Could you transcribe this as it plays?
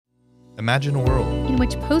Imagine a world in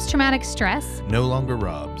which post-traumatic stress no longer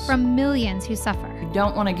robs from millions who suffer. You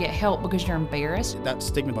don't want to get help because you're embarrassed. That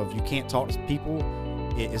stigma of you can't talk to people,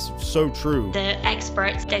 it is so true. The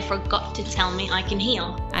experts, they forgot to tell me I can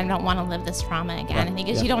heal. I don't want to live this trauma again. And he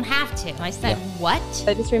goes, you don't have to. And I said, what?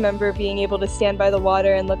 I just remember being able to stand by the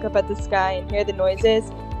water and look up at the sky and hear the noises.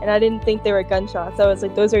 And I didn't think they were gunshots. I was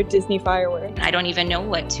like, those are Disney fireworks. I don't even know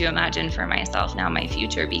what to imagine for myself now, my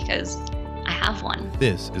future, because I have one.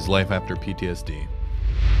 This is Life After PTSD.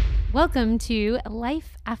 Welcome to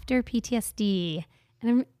Life After PTSD. And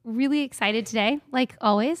I'm really excited today, like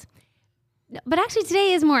always. But actually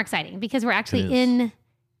today is more exciting because we're actually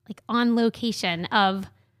on location of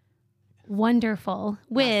Wonderful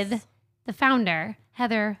with the founder,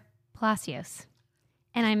 Heather Palacios.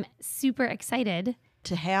 And I'm super excited.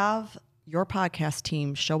 To have your podcast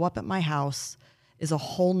team show up at my house is a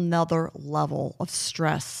whole nother level of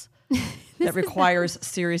stress that requires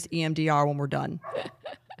serious EMDR when we're done.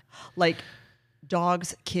 Like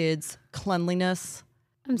dogs, kids, cleanliness.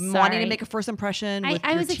 I'm sorry. Wanting to make a first impression with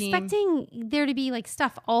I your was team. expecting there to be like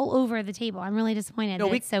stuff all over the table. I'm really disappointed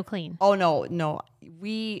that it's so clean. Oh, no.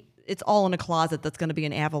 It's all in a closet that's going to be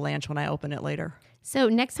an avalanche when I open it later. So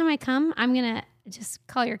next time I come, I'm going to just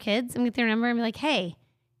call your kids. I'm going to get their number and be like, hey,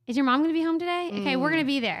 is your mom going to be home today? Okay, we're going to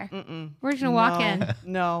be there. We're just going to walk in.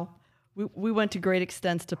 No. We went to great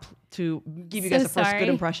extents to give you guys a first good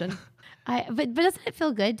impression. But doesn't it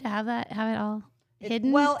feel good to have it all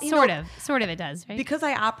hidden? Well, sort of it does, right? Because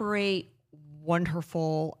I operate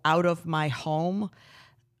Wonderful out of my home,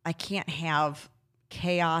 I can't have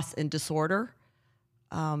chaos and disorder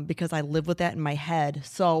because I live with that in my head.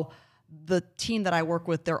 So the team that I work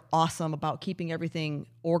with, they're awesome about keeping everything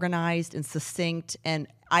organized and succinct. And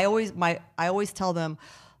I always tell them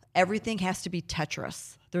everything has to be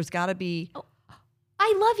Tetris. There's got to be. Oh,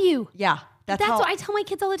 I love you. Yeah. That's what I tell my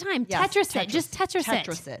kids all the time. Yes, Tetris it. Just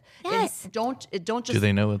Tetris it. Yes. And don't just. Do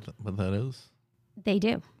they know what that is? They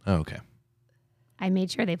do. Oh, okay. I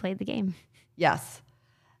made sure they played the game. Yes.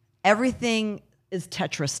 Everything is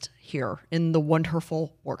Tetrised here in the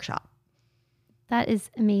Wonderful workshop. That is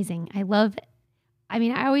amazing. I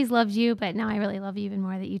always loved you, but now I really love you even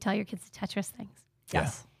more that you tell your kids to Tetris things.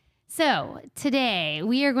 Yes. So today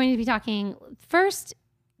we are going to be talking first,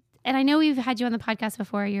 and I know we've had you on the podcast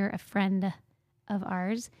before. You're a friend of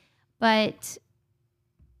ours, but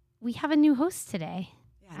we have a new host today.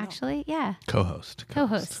 Yeah, actually. Yeah. Co-host.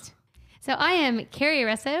 So I am Carrie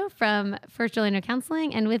Aresso from First Orlando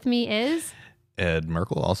Counseling, and with me is Ed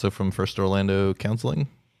Merkel, also from First Orlando Counseling.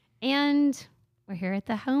 And we're here at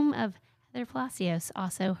the home of Heather Palacios,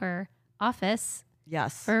 also her office.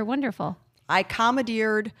 Yes. For Wonderful. I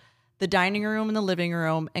commandeered the dining room and the living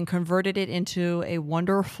room and converted it into a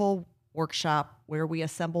wonderful workshop where we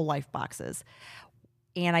assemble life boxes.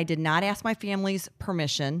 And I did not ask my family's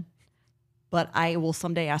permission, but I will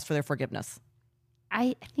someday ask for their forgiveness.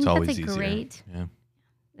 I think that's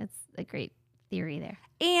that's a great theory there.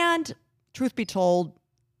 And truth be told,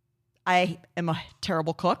 I am a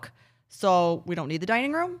terrible cook, so we don't need the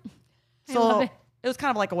dining room. So it was kind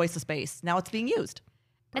of like a waste of space. Now it's being used.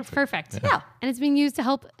 That's perfect. Yeah. And it's being used to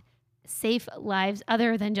help save lives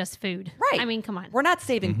other than just food. Right. I mean, come on. We're not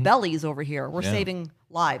saving bellies over here. We're saving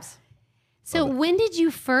lives. So when did you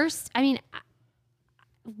first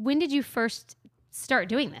start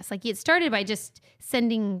doing this? Like it started by just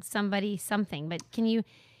sending somebody something, but can you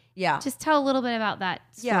just tell a little bit about that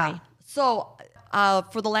story? Yeah. So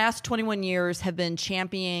for the last 21 years have been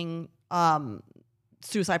championing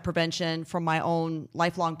suicide prevention from my own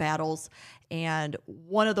lifelong battles. And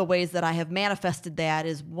one of the ways that I have manifested that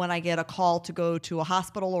is when I get a call to go to a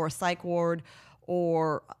hospital or a psych ward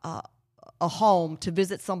or a home to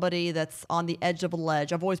visit somebody that's on the edge of a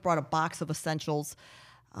ledge. I've always brought a box of essentials.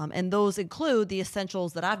 And those include the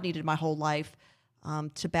essentials that I've needed my whole life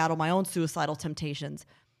to battle my own suicidal temptations.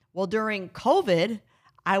 Well, during COVID,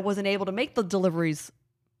 I wasn't able to make the deliveries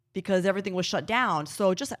because everything was shut down.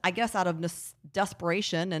 So just, I guess, out of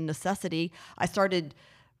desperation and necessity, I started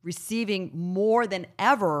receiving more than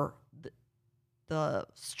ever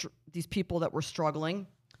these people that were struggling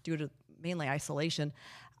due to mainly isolation.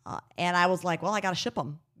 And I was like, well, I got to ship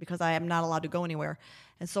them because I am not allowed to go anywhere.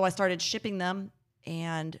 And so I started shipping them.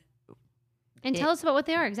 And tell us about what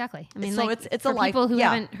they are exactly. I mean, so like it's for a life, people who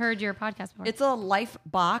haven't heard your podcast before. It's a life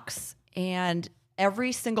box, and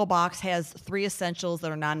every single box has 3 essentials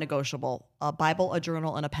that are non-negotiable: a Bible, a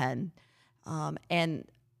journal, and a pen. And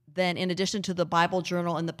then in addition to the Bible,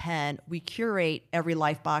 journal, and the pen, we curate every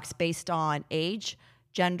life box based on age,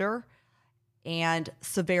 gender, and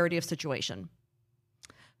severity of situation.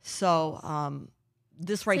 So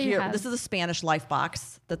this right So you here, have- this is a Spanish life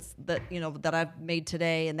box that I've made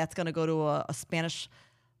today, and that's going to go to a Spanish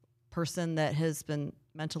person that has been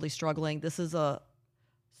mentally struggling. This is a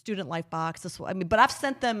student life box. But I've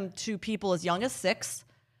sent them to people as young as 6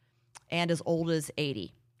 and as old as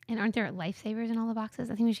 80. And aren't there lifesavers in all the boxes?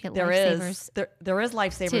 I think we should get There lifesavers is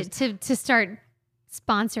lifesavers. to start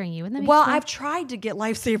sponsoring you. Wouldn't that be Well, cool? I've tried to get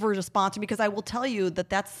Lifesaver to sponsor because I will tell you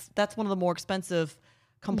that's one of the more expensive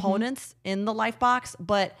components in the life box.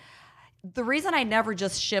 But the reason I never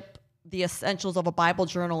just ship the essentials of a Bible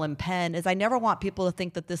journal and pen is I never want people to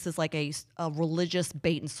think that this is like a religious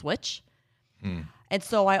bait and switch. And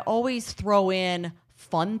so I always throw in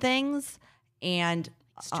fun things and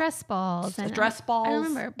stress balls and I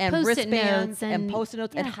remember and Post-it wristbands notes and Post-it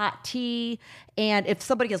notes and yeah. hot tea. And if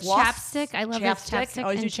somebody has lost chapstick, I love chapstick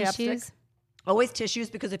always and do chapstick. tissues. Always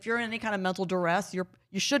tissues, because if you're in any kind of mental duress,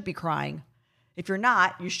 you should be crying. If you're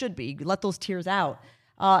not, you should be. You let those tears out.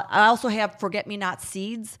 I also have forget-me-not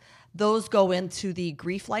seeds. Those go into the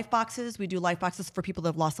grief life boxes. We do life boxes for people that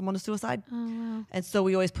have lost someone to suicide. Oh, wow. And so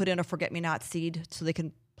we always put in a forget-me-not seed so they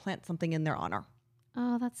can plant something in their honor.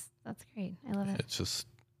 Oh, that's great. I love it.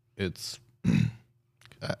 It's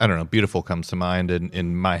I don't know, beautiful comes to mind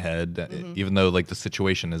in my head, even though like the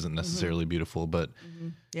situation isn't necessarily beautiful, but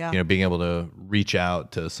Yeah. you know, being able to reach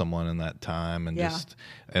out to someone in that time and Yeah.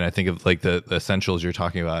 and I think of like the essentials you're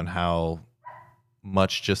talking about and how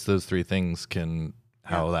much just those 3 things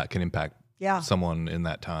how that can impact someone in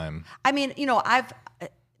that time. I mean, I've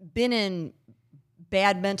been in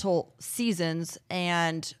bad mental seasons,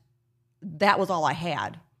 and that was all I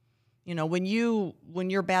had. When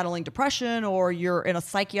you're battling depression or you're in a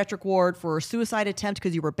psychiatric ward for a suicide attempt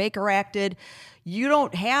because you were Baker acted, you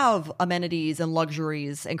don't have amenities and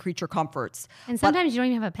luxuries and creature comforts. And sometimes you don't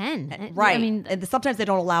even have a pen. Right. I mean, and sometimes they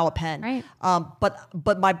don't allow a pen. Right.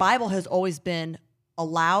 But my Bible has always been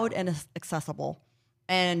allowed and accessible.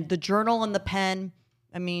 And the journal and the pen,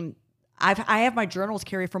 I mean, I have my journals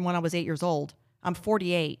carried from when I was 8 years old. I'm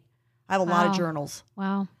 48. I have a lot of Wow. journals.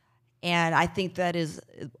 wow. And I think that is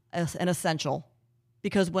an essential,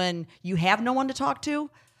 because when you have no one to talk to,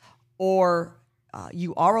 or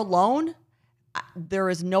you are alone, there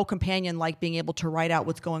is no companion like being able to write out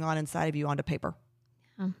what's going on inside of you onto paper.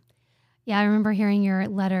 Yeah, I remember hearing your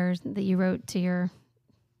letters that you wrote to your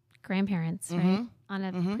grandparents, right? On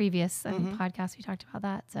a previous podcast, we talked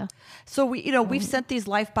about that. So we've sent these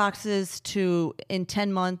life boxes in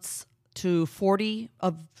 10 months to 40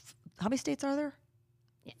 of, how many states are there?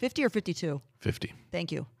 50 or 52? 50.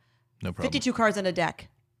 Thank you. No problem. 52 cards in a deck.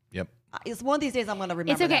 Yep. It's one of these days I'm going to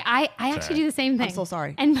remember It's okay. that. I actually do the same thing. I'm so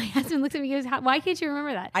sorry. And my husband looks at me and goes, why can't you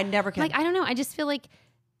remember that? I never can. Like, I don't know. I just feel like,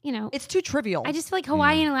 It's too trivial. I just feel like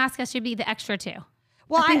Hawaii and Alaska should be the extra 2.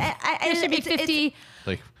 well, It should be it's- 50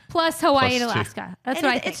 Like plus Hawaii and plus 2. Alaska. That's and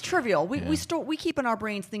what I think. It's trivial. We keep in our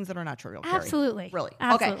brains things that are not trivial. Carrie. Absolutely. Really.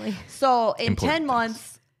 Absolutely. Okay. So in Important 10 things.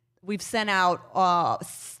 months, we've sent out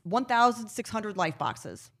 1,600 life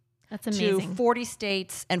boxes That's to amazing. 40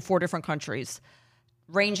 states and 4 different countries,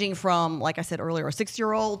 ranging from, like I said earlier, a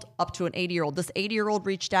 6-year-old up to an 80-year-old. This 80-year-old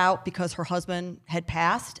reached out because her husband had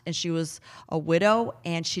passed and she was a widow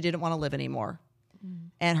and she didn't want to live anymore.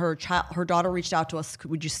 And her daughter reached out to us,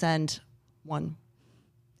 would you send one?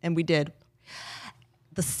 And we did.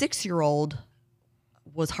 The 6-year-old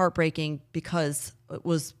was heartbreaking because it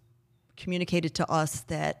was communicated to us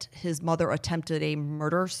that his mother attempted a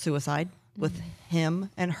murder-suicide with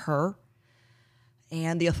him and her.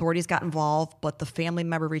 And the authorities got involved, but the family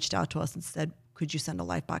member reached out to us and said, could you send a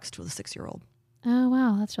life box to the 6-year-old? Oh,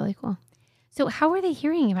 wow. That's really cool. So how are they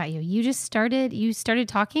hearing about you? You started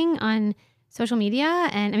talking on social media.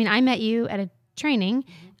 And I mean, I met you at a training,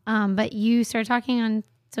 but you started talking on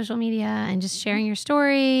social media and just sharing your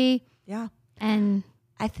story. Yeah. And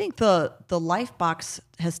I think the life box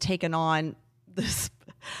has taken on this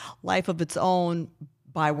life of its own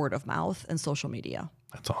by word of mouth and social media.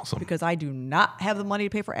 That's awesome. Because I do not have the money to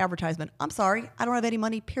pay for advertisement. I'm sorry, I don't have any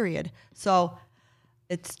money, period. So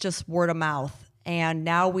it's just word of mouth. And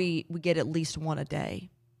now we get at least one a day.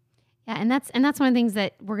 yeah, and that's one of the things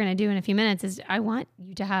that we're going to do in a few minutes is I want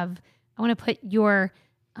to put your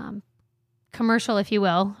commercial, if you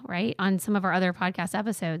will, right, on some of our other podcast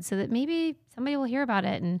episodes so that maybe somebody will hear about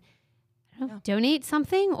it and donate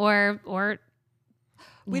something or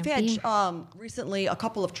We've had recently a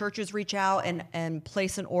couple of churches reach out and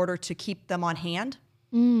place an order to keep them on hand.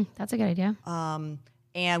 That's a good idea.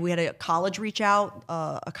 And we had a college reach out.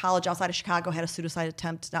 A college outside of Chicago had a suicide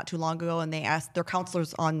attempt not too long ago, and they asked their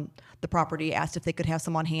counselors on the property asked if they could have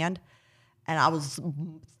some on hand, and I was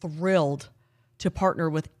thrilled to partner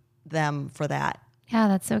with them for that. Yeah,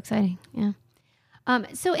 that's so exciting. Yeah.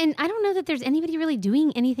 So, and I don't know that there's anybody really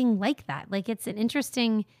doing anything like that. Like, it's an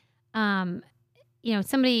interesting,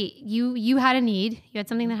 somebody, you had a need, you had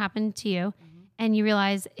something that happened to you, and you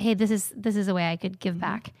realize, hey, this is a way I could give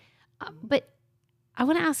back. But I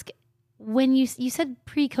want to ask, when you said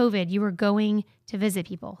pre-COVID, you were going to visit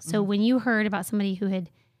people. So when you heard about somebody who had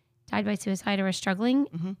died by suicide or was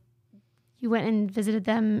struggling, you went and visited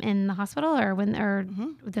them in the hospital, or with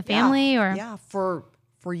the family, for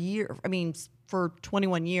years. I mean, for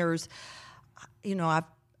 21 years,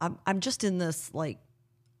 I'm just in this like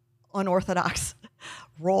unorthodox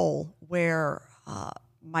role where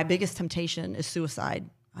my biggest temptation is suicide.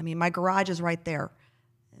 I mean, my garage is right there,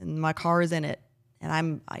 and my car is in it,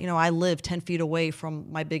 and I live 10 feet away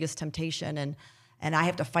from my biggest temptation, and I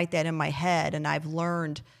have to fight that in my head. And I've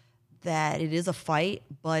learned that it is a fight,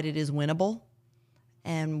 but it is winnable.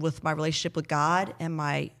 And with my relationship with God and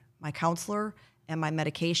my counselor and my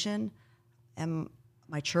medication and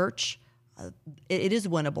my church, it is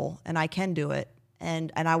winnable, and I can do it.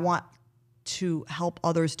 And I want to help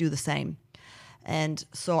others do the same. And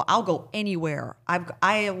so I'll go anywhere.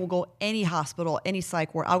 I will go any hospital, any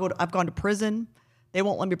psych ward. I've gone to prison. They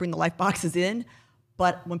won't let me bring the life boxes in.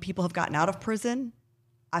 But when people have gotten out of prison,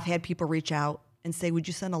 I've had people reach out and say, would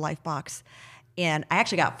you send a life box? And I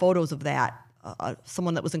actually got photos of that.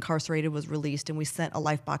 Someone that was incarcerated was released, and we sent a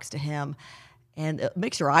life box to him. And it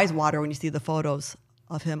makes your eyes water when you see the photos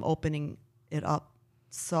of him opening it up.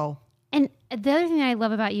 So. And the other thing that I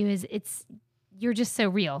love about you is you're just so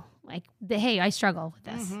real. Like, hey, I struggle with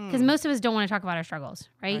this. Because most of us don't want to talk about our struggles,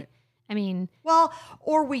 right? I mean, well,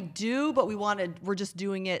 or we do, but we're just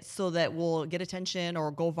doing it so that we'll get attention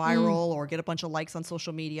or go viral or get a bunch of likes on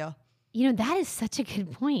social media. That is such a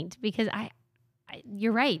good point, because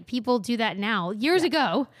you're right. People do that now. Years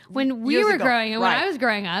ago, when we were growing and when I was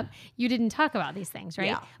growing up, you didn't talk about these things, right?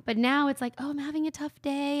 Yeah. But now it's like, oh, I'm having a tough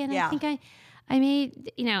day, and I think I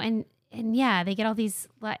made, and they get all these.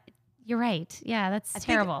 You're right. Yeah, that's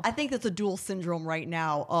terrible. I think that's a dual syndrome right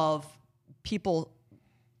now of people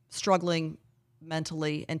struggling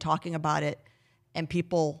mentally and talking about it, and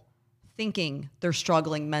people thinking they're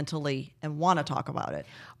struggling mentally and want to talk about it.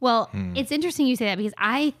 Well, it's interesting you say that, because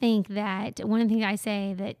I think that one of the things I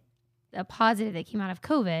say that a positive that came out of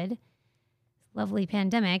COVID, lovely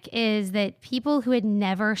pandemic, is that people who had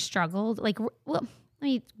never struggled, let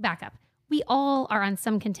me back up. We all are on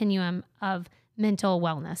some continuum of mental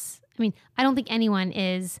wellness. I mean, I don't think anyone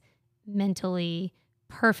is mentally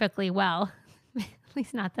perfectly well, at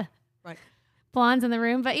least not the blondes in the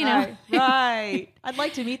room, but right. I'd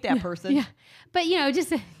like to meet that person. Yeah. But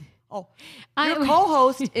just your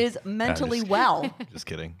co-host is mentally well. Just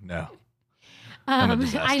kidding. No. I'm a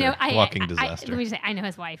disaster. I know. Walking disaster. Let me just say, I know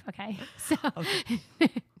his wife. Okay. So, what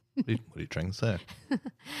are you trying to say?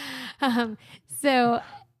 So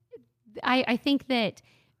I think that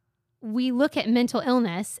we look at mental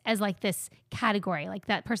illness as like this category, like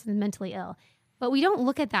that person's mentally ill, but we don't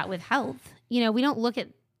look at that with health. We don't look at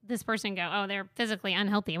this person and go, oh, they're physically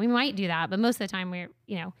unhealthy. We might do that, but most of the time we're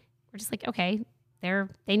just like, okay,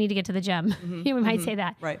 they need to get to the gym. We might say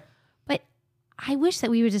that. Right. But I wish that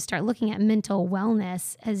we would just start looking at mental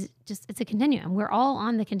wellness as it's a continuum. We're all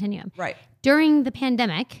on the continuum. Right. During the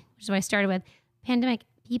pandemic, which is what I started with,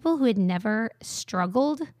 people who had never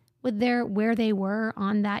struggled with where they were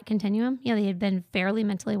on that continuum, they had been fairly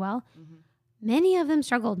mentally well. Many of them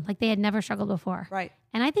struggled like they had never struggled before. Right.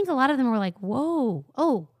 And I think a lot of them were like,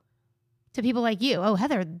 whoa, to people like you. Oh,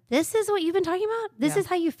 Heather, this is what you've been talking about? This is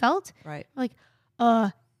how you felt? Right. Like,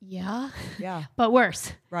 yeah. Yeah. But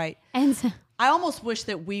worse. Right. And so, I almost wish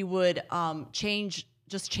that we would change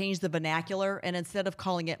the vernacular, and instead of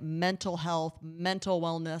calling it mental health, mental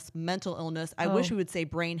wellness, mental illness, I wish we would say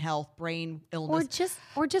brain health, brain illness.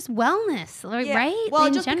 Or just wellness, right? Well,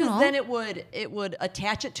 in just general. because then it would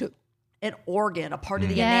attach it to an organ, a part of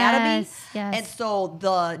the anatomy. Yes. And so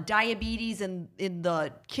the diabetes in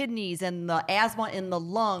the kidneys and the asthma in the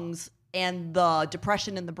lungs and the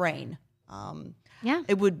depression in the brain.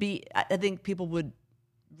 It would be, I think people would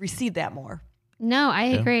receive that more. No, I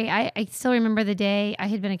agree. I still remember the day I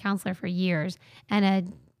had been a counselor for years, and a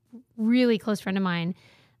really close friend of mine,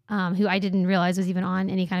 who I didn't realize was even on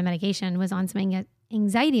any kind of medication, was on some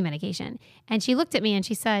anxiety medication. And she looked at me and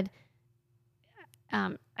she said,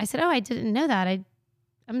 I said, oh, I didn't know that.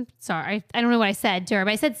 I'm sorry. I don't know what I said to her,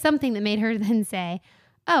 but I said something that made her then say,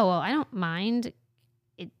 oh, well, I don't mind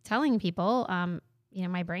telling people,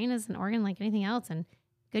 my brain is an organ like anything else. And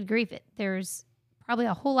good grief, there's probably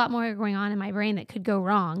a whole lot more going on in my brain that could go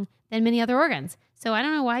wrong than many other organs. So I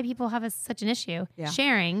don't know why people have such an issue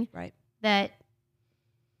sharing that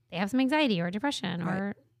they have some anxiety or depression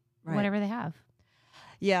or whatever they have.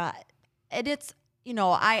 Yeah. And it's,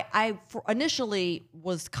 I initially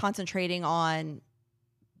was concentrating on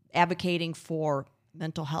advocating for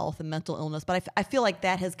mental health and mental illness, but I feel like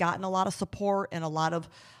that has gotten a lot of support and a lot of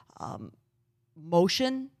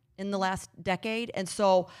motion in the last decade. And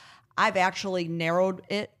so I've actually narrowed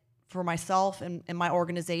it for myself and my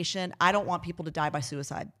organization. I don't want people to die by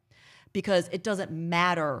suicide because it doesn't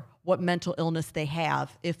matter what mental illness they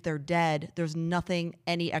have. If they're dead, there's nothing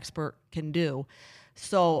any expert can do.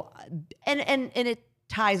 So, and it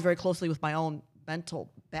ties very closely with my own mental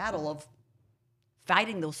battle of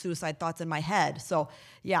fighting those suicide thoughts in my head. So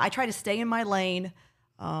yeah, I try to stay in my lane.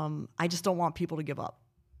 I just don't want people to give up.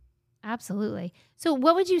 Absolutely. So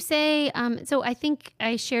what would you say? So I think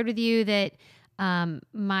I shared with you that someone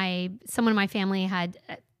in my family had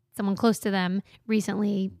someone close to them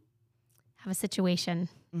recently have a situation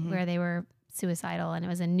where they were suicidal, and it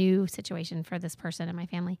was a new situation for this person in my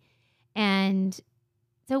family. And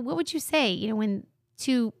so what would you say,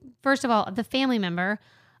 first of all, the family member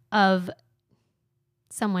of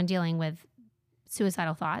someone dealing with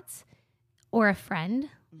suicidal thoughts or a friend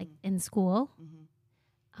like in school,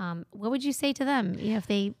 what would you say to them?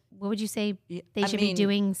 What would you say they should be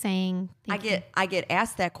doing, saying? Thinking? I get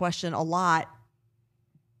asked that question a lot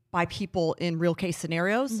by people in real case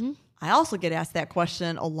scenarios. I also get asked that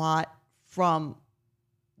question a lot from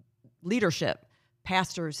leadership,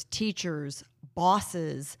 pastors, teachers,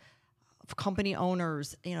 bosses, company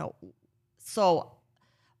owners, so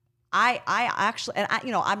I actually, and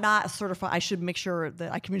I'm not certified. I should make sure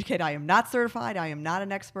that I communicate. I am not certified. I am not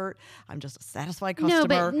an expert. I'm just a satisfied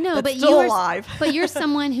customer. But still alive. But you're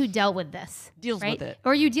someone who dealt with this, deals right? with it,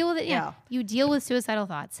 or you deal with it. Yeah, you deal with suicidal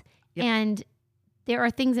thoughts, and there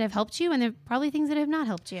are things that have helped you, and there are probably things that have not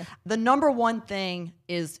helped you. The number one thing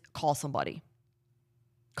is call somebody.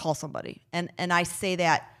 Call somebody, and I say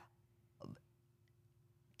that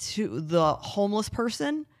to the homeless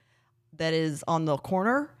person that is on the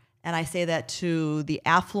corner. And I say that to the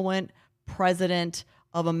affluent president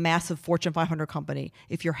of a massive Fortune 500 company.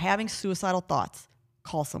 If you're having suicidal thoughts,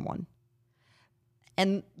 call someone.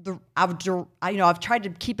 And I've tried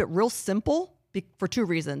to keep it real simple for two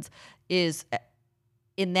reasons. Is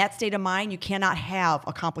in that state of mind, you cannot have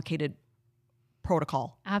a complicated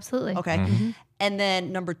protocol. Absolutely. Okay. And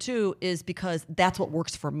then number two is because that's what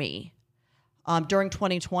works for me. During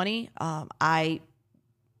 2020, I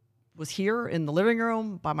was here in the living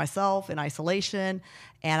room by myself in isolation,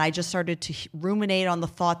 and I just started to ruminate on the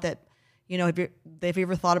thought that, have you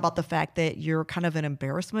ever thought about the fact that you're kind of an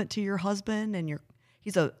embarrassment to your husband, and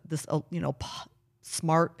he's this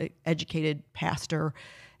smart, educated pastor,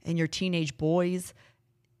 and your teenage boys.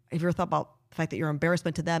 Have you ever thought about the fact that you're an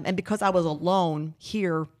embarrassment to them? And because I was alone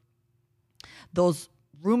here, those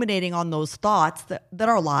ruminating on those thoughts that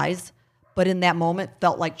are lies, but in that moment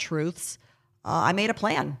felt like truths, I made a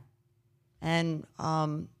plan. And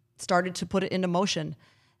started to put it into motion,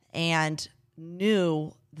 and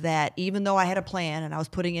knew that even though I had a plan and I was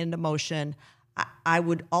putting it into motion, I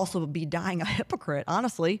would also be dying a hypocrite,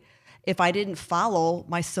 honestly, if I didn't follow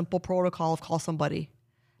my simple protocol of call somebody.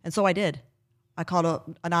 And so I did. I called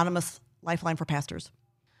an anonymous lifeline for pastors.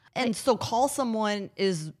 And so call someone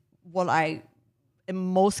is what I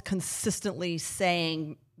am most consistently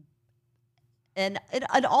saying. And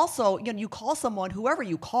also, you call someone, whoever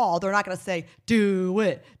you call, they're not going to say, do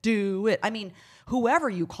it. I mean, whoever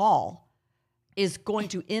you call is going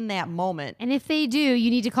to, in that moment. And if they do, you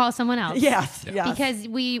need to call someone else. Yes. Because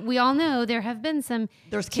we all know there have been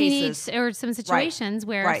there's cases or some situations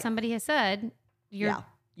where somebody has said,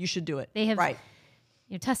 you should do it. They have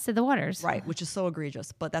tested the waters. Right, which is so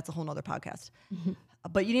egregious, but that's a whole nother podcast.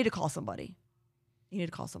 But you need to call somebody.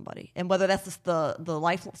 And whether that's just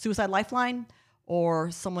the suicide lifeline,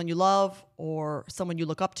 or someone you love, or someone you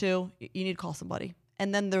look up to, you need to call somebody.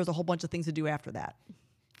 And then there's a whole bunch of things to do after that.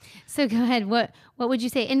 So go ahead. What would you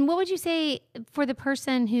say? And what would you say for the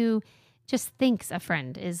person who just thinks a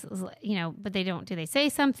friend is, but they don't? Do they say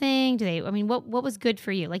something? What was good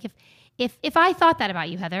for you? Like if I thought that about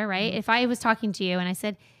you, Heather, right? If I was talking to you and I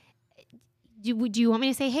said, do you want me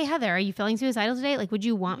to say, hey, Heather, are you feeling suicidal today? Like, would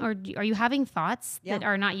you want, or are you having thoughts that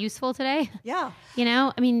are not useful today? Yeah.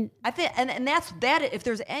 I think, and that's that. If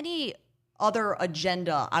there's any other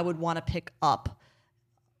agenda I would want to pick up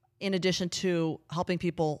in addition to helping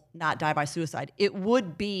people not die by suicide, it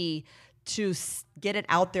would be to get it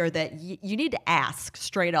out there that you need to ask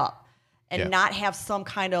straight up and not have some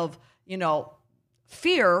kind of,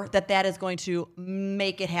 fear that is going to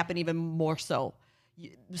make it happen even more so.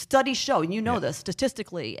 Studies show, and this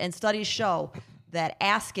statistically, and studies show that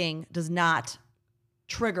asking does not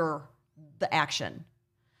trigger the action.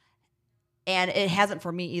 And it hasn't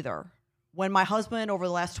for me either. When my husband over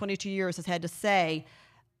the last 22 years has had to say,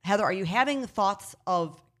 Heather, are you having thoughts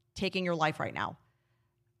of taking your life right now?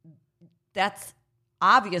 That's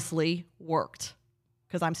obviously worked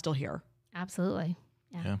because I'm still here. Absolutely.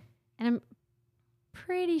 Yeah. And I'm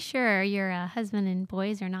pretty sure your husband and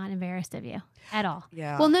boys are not embarrassed of you at all.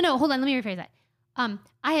 Yeah. Well, no, hold on. Let me rephrase that.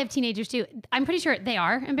 I have teenagers too. I'm pretty sure they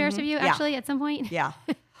are embarrassed of you actually at some point. Yeah.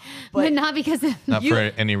 But not because of not for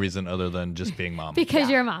any reason other than just being mom. Because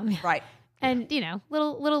you're a mom. Right. And,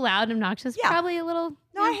 little loud and obnoxious. Yeah. Probably a little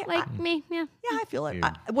like me. Yeah. Yeah, I feel it.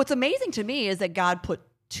 What's amazing to me is that God put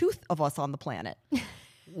two of us on the planet.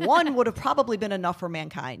 One would have probably been enough for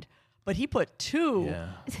mankind, but he put two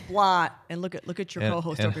blonde. And look at your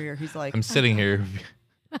co-host over here. He's like, I'm sitting here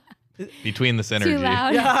between this energy. Too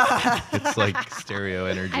loud. It's like stereo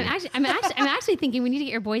energy. I'm actually thinking we need to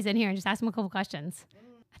get your boys in here and just ask them a couple questions.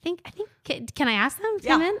 I think. Can I ask them to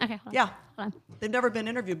come in? Okay. Hold on. They've never been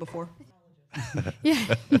interviewed before.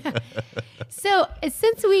 Yeah. So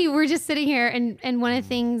since we were just sitting here and one of the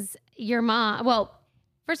things your mom, well,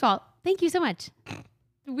 first of all, thank you so much.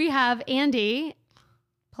 We have Andy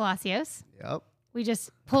Palacios. Yep. We just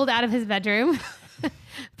pulled out of his bedroom.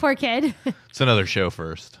 Poor kid. It's another show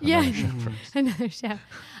first. Another show.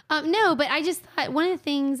 No, but I just thought one of the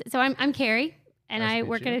things, so I'm Carrie and I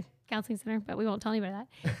work at a counseling center, but we won't tell anybody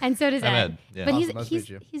that. And so does Ed. Yeah. But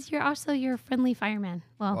Awesome. he's also your friendly fireman.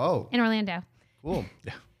 Well, Whoa. in Orlando. Cool.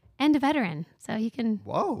 Yeah. And a veteran. So you can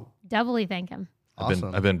doubly thank him.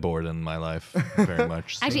 Awesome. I've been bored in my life very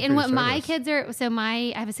much. So. Actually, and what my kids are,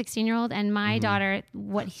 I have a 16-year-old and my daughter,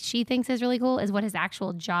 what she thinks is really cool is what his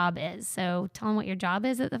actual job is. So tell him what your job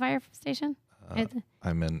is at the fire station.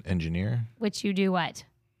 I'm an engineer. Which you do what?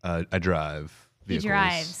 I drive vehicles. He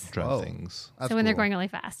drives. Drive things. So when they're going really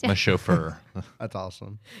fast. I'm a chauffeur. That's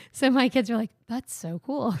awesome. So my kids are like, that's so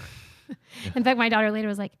cool. In fact, my daughter later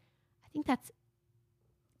was like, I think that's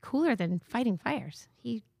cooler than fighting fires.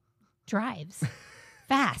 He drives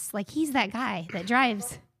fast. Like he's that guy that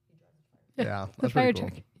drives Yeah, the that's fire pretty cool.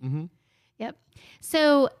 truck. Mm-hmm. Yep.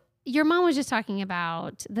 So your mom was just talking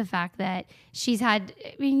about the fact that she's had,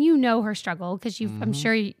 her struggle because I'm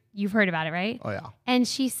sure you've heard about it, right? Oh, yeah. And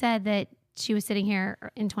she said that she was sitting here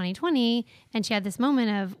in 2020 and she had this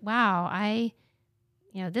moment of, wow,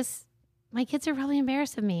 my kids are probably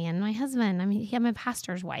embarrassed of me and my husband, I'm a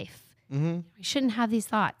pastor's wife. Mm-hmm. I shouldn't have these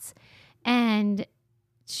thoughts. And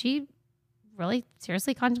she really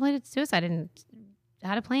seriously contemplated suicide and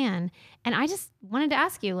had a plan. And I just wanted to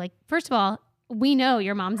ask you, first of all, we know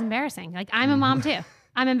your mom's embarrassing. I'm a mom too.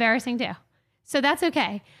 I'm embarrassing too. So that's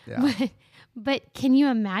okay. Yeah. But can you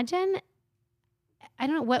imagine? I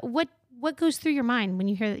don't know what goes through your mind when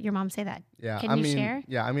you hear your mom say that. Yeah. Can you share?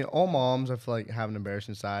 Yeah. All moms I feel like have an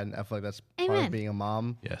embarrassing side, and I feel like that's part of being a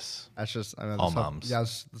mom. Yes. That's just all moms. Yeah.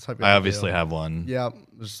 That's I obviously have one. Yeah.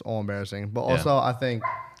 It's all embarrassing, but also I think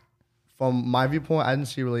from my viewpoint, I didn't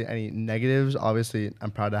see really any negatives. Obviously,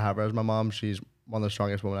 I'm proud to have her as my mom. She's one of the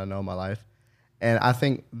strongest women I know in my life. And I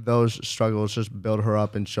think those struggles just built her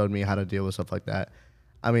up and showed me how to deal with stuff like that.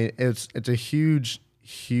 It's a huge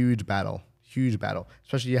battle,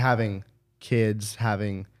 especially you having kids,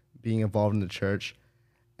 being involved in the church.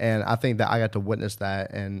 And I think that I got to witness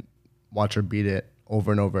that and watch her beat it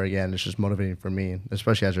over and over again. It's just motivating for me,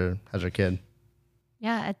 especially as her kid.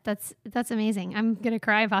 Yeah, that's amazing. I'm going to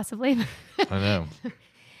cry possibly. I know.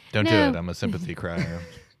 Don't do it. I'm a sympathy crier.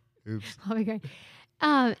 Oops. I'll be great.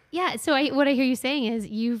 Yeah. So what I hear you saying is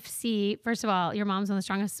first of all, your mom's one of the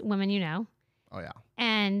strongest women you know. Oh yeah.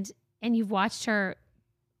 And you've watched her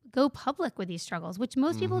go public with these struggles, which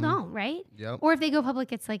most people don't, right? Yep. Or if they go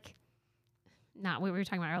public, it's not what we were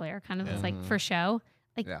talking about earlier. Kind of it's for show.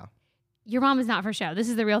 Your mom is not for show. This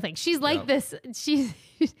is the real thing. She's like this.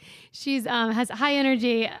 She's has high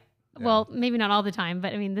energy. Yeah. Well, maybe not all the time,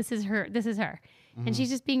 but this is her. Mm-hmm. And she's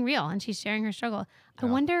just being real and she's sharing her struggle. Yeah.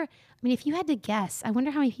 I wonder, if you had to guess, I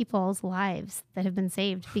wonder how many people's lives that have been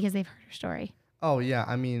saved because they've heard her story. Oh yeah.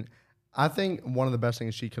 I think one of the best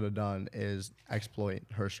things she could have done is exploit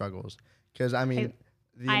her struggles. Because I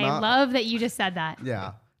love that you just said that.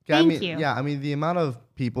 Yeah. Thank you. Yeah. The amount of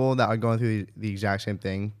people that are going through the exact same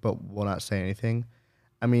thing but will not say anything.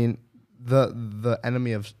 The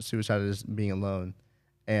enemy of suicide is being alone,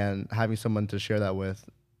 and having someone to share that with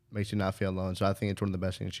makes you not feel alone. So I think it's one of the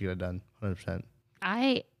best things she could have done. 100%.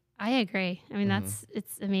 I agree.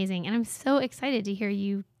 It's amazing, and I'm so excited to hear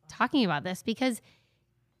you talking about this because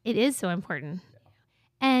it is so important. Yeah.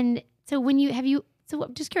 And so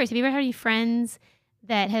I'm just curious, have you ever had any friends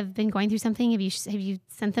that have been going through something? Have you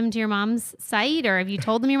sent them to your mom's site, or have you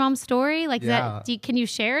told them your mom's story? Can you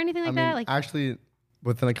share anything like that? Actually,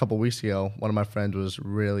 within a couple weeks ago, one of my friends was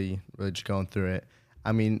really just going through it.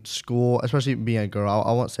 I mean, school, especially being a girl,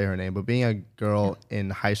 I won't say her name, but being a girl in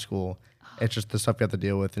high school, it's just the stuff you have to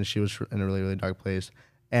deal with. And she was in a really, really dark place.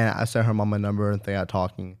 And I sent her mom my number and they got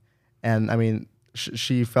talking. And I mean,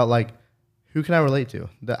 she felt like, who can I relate to?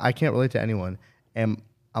 I can't relate to anyone. And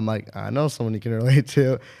I'm like, I know someone you can relate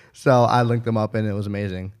to. So I linked them up and it was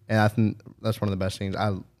amazing. And I think that's one of the best things.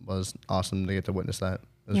 I was awesome to get to witness that.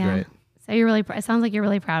 It was great. So you're really, it sounds like you're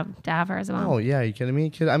really proud to have her as a mom. Oh yeah, are you kidding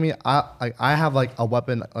me? I mean, I have like a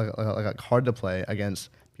weapon, like a card to play against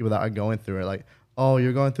people that are going through it. Like, oh,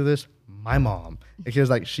 you're going through this? My mom. Because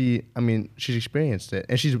like she's experienced it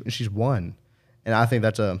and she's won. And I think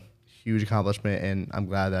that's a huge accomplishment and I'm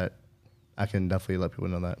glad that I can definitely let people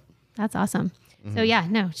know that. That's awesome. Mm-hmm. So yeah,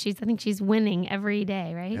 no, I think she's winning every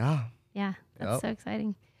day, right? Yeah. Yeah. That's so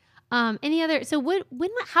exciting. How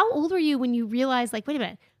old were you when you realized, like, wait a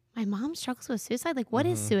minute, my mom struggles with suicide? Like, what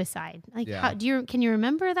is suicide? Like, can you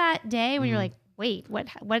remember that day when you're like, wait,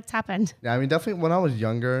 what's happened? Yeah, I mean, definitely when I was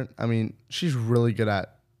younger, I mean, she's really good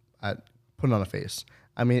at putting on a face.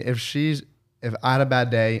 I mean, if I had a bad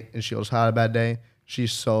day and she also had a bad day,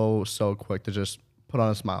 she's so quick to just put on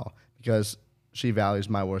a smile because she values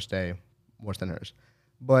my worst day worse than hers.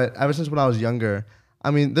 But ever since when I was younger, I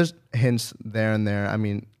mean, there's hints there and there. I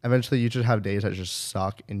mean, eventually you just have days that just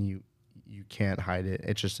suck and you can't hide it.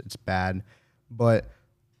 It's bad. But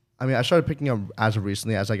I mean, I started picking up as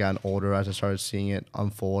recently as I got older, as I started seeing it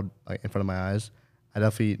unfold like in front of my eyes. I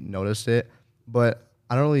definitely noticed it, but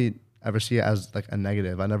I don't really ever see it as like a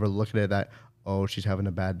negative. I never look at it that, oh, she's having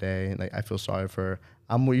a bad day. Like I feel sorry for her.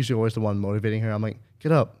 I'm usually always the one motivating her. I'm like,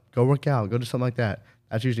 get up, go work out, go do something like that.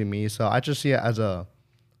 That's usually me. So I just see it as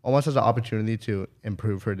almost as an opportunity to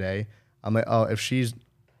improve her day. I'm like, oh, if she's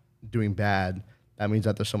doing bad, that means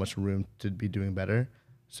that there's so much room to be doing better.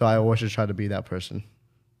 So I always just try to be that person.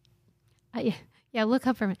 Yeah, look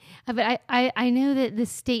up for me. But I know that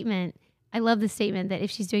this statement, I love the statement that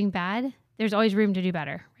if she's doing bad, there's always room to do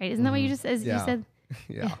better, right? Isn't that what you just you said?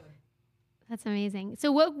 Yeah. That's amazing.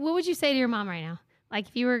 So what would you say to your mom right now? Like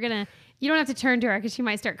if you were gonna, you don't have to turn to her because she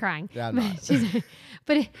might start crying. Yeah,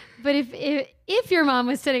 but if your mom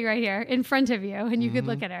was sitting right here in front of you and you could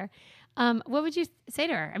look at her, what would you say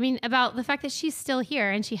to her? I mean, about the fact that she's still here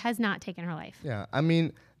and she has not taken her life. Yeah, I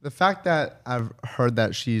mean, the fact that I've heard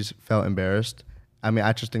that she's felt embarrassed, I mean,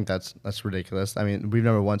 I just think that's ridiculous. I mean, we've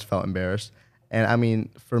never once felt embarrassed. And I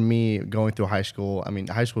mean, for me, going through high school, I mean,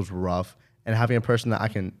 high school's rough. And having a person that I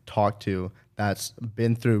can talk to that's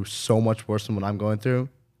been through so much worse than what I'm going through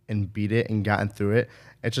and beat it and gotten through it,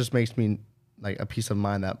 it just makes me like a peace of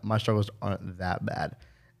mind that my struggles aren't that bad.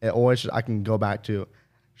 It always, I can go back to,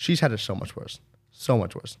 she's had it so much worse.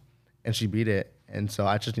 And she beat it. And so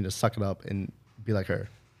I just need to suck it up and be like her.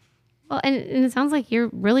 Well, and it sounds like you're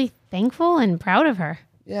really thankful and proud of her.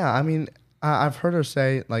 Yeah, I mean, I've heard her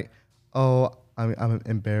say like, oh, I'm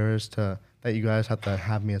embarrassed that you guys have to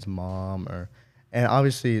have me as mom, and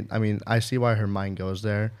obviously, I mean, I see why her mind goes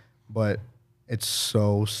there, but it's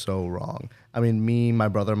so wrong. I mean, me, my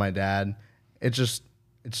brother, my dad, it's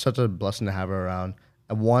such a blessing to have her around.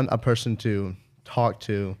 And a person to talk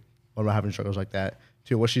to when we're having struggles like that,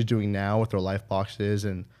 to what she's doing now with her life boxes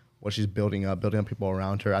and what she's building up people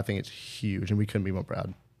around her. I think it's huge, and we couldn't be more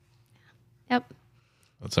proud. Yep.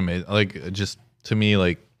 That's amazing. Like, just to me,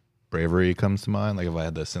 like, bravery comes to mind. Like if I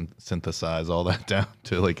had to synthesize all that down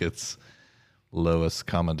to like its lowest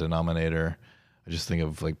common denominator, I just think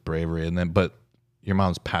of like bravery. And then, but your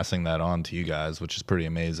mom's passing that on to you guys, which is pretty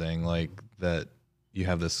amazing. Like that you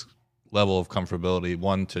have this level of comfortability,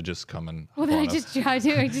 one to just come and you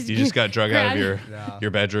just got drug out of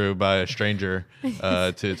your bedroom by a stranger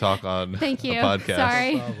to talk on Thank you. a podcast.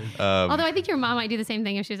 Sorry. Although I think your mom might do the same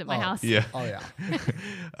thing if she was at my house. Yeah. Oh yeah.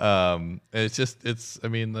 I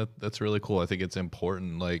mean, that's really cool. I think it's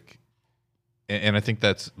important. Like, and I think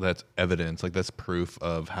that's evidence. Like that's proof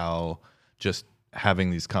of how just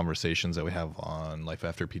having these conversations that we have on Life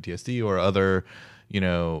After PTSD or other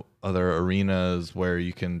arenas where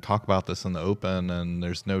you can talk about this in the open and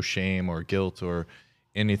there's no shame or guilt or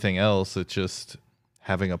anything else. It's just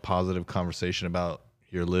having a positive conversation about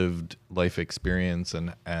your lived life experience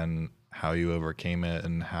and how you overcame it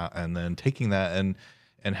and then taking that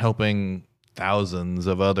and helping thousands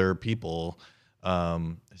of other people.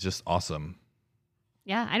 It's just awesome.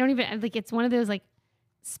 Yeah. I don't even like, it's one of those like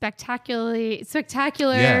spectacular,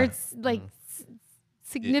 like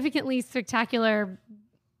significantly spectacular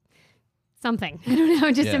something. I don't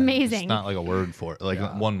know. Just amazing. It's not like a word for it. Like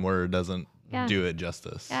one word doesn't do it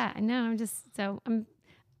justice. Yeah, I know.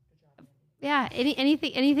 Yeah.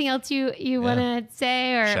 Anything else you want to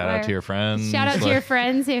say or shout out to your friends? Shout out to your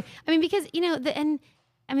friends who, because the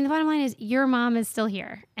bottom line is your mom is still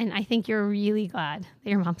here. And I think you're really glad that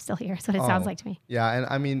your mom's still here. That's what it sounds like to me. Yeah. And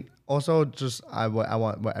I mean, also just, I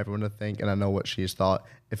want what everyone to think, and I know what she's thought.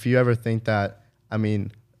 If you ever think that,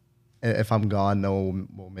 if I'm gone, no one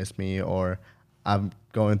will miss me, or I'm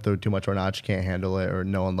going through too much right now, I just can't handle it, or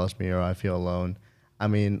no one loves me, or I feel alone.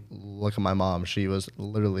 Look at my mom. She was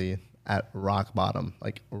literally at rock bottom.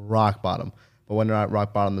 But when you're at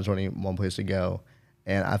rock bottom, there's only one place to go.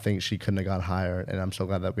 And I think she couldn't have gone higher. And I'm so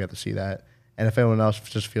glad that we have to see that. And if anyone else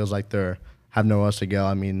just feels like they have nowhere else to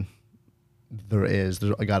go, there is.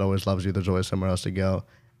 God always loves you. There's always somewhere else to go.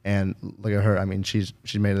 And look at her. She's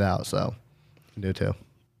made it out. So you can do it too.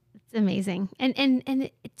 It's amazing. And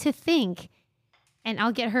to think, and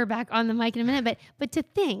I'll get her back on the mic in a minute, but to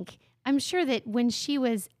think, I'm sure that when she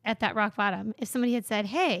was at that rock bottom, if somebody had said,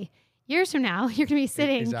 hey, years from now, you're going to be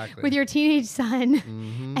sitting with your teenage son,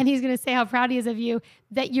 and he's going to say how proud he is of you,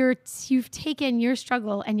 that you've taken your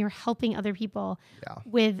struggle and you're helping other people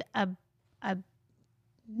with a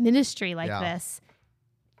ministry like this.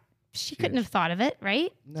 She couldn't have thought of it,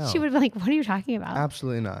 right? No. She would have been like, what are you talking about?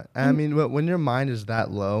 Absolutely not. And when your mind is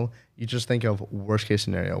that low, you just think of worst case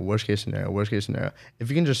scenario. If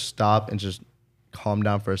you can just stop and just calm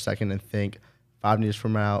down for a second and think 5 years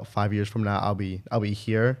from now, I'll be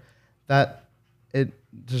here.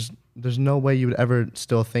 There's no way you would ever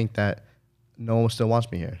still think that no one still wants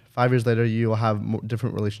me here. 5 years later, you will have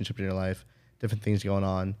different relationships in your life, different things going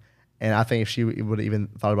on. And I think if she would have even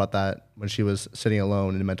thought about that when she was sitting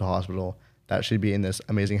alone in a mental hospital, that she'd be in this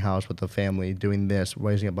amazing house with the family, doing this,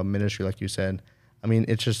 raising up a ministry, like you said.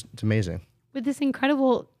 It's amazing. With this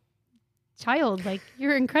incredible child,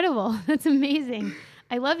 you're incredible. That's amazing.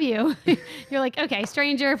 I love you. You're like, okay,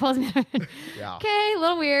 stranger pulls me out. Yeah. Okay, a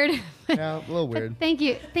little weird. Yeah, a little weird. Thank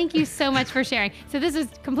you. Thank you so much for sharing. So this is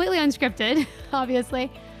completely unscripted,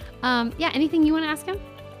 obviously. Anything you want to ask him?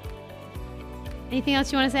 Anything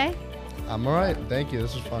else you want to say? I'm all right. Thank you.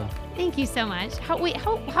 This was fun. Thank you so much.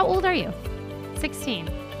 How old are you? 16.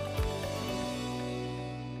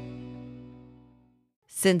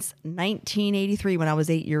 Since 1983, when I was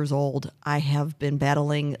 8 years old, I have been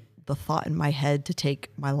battling the thought in my head to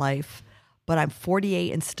take my life. But I'm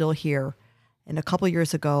 48 and still here. And a couple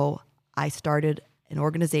years ago, I started an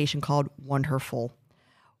organization called Wonderful,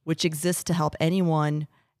 which exists to help anyone,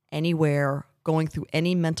 anywhere, going through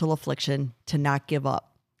any mental affliction to not give up.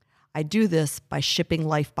 I do this by shipping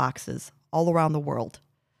life boxes all around the world.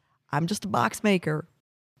 I'm just a box maker,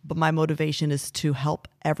 but my motivation is to help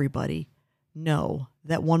everybody know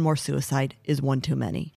that one more suicide is one too many.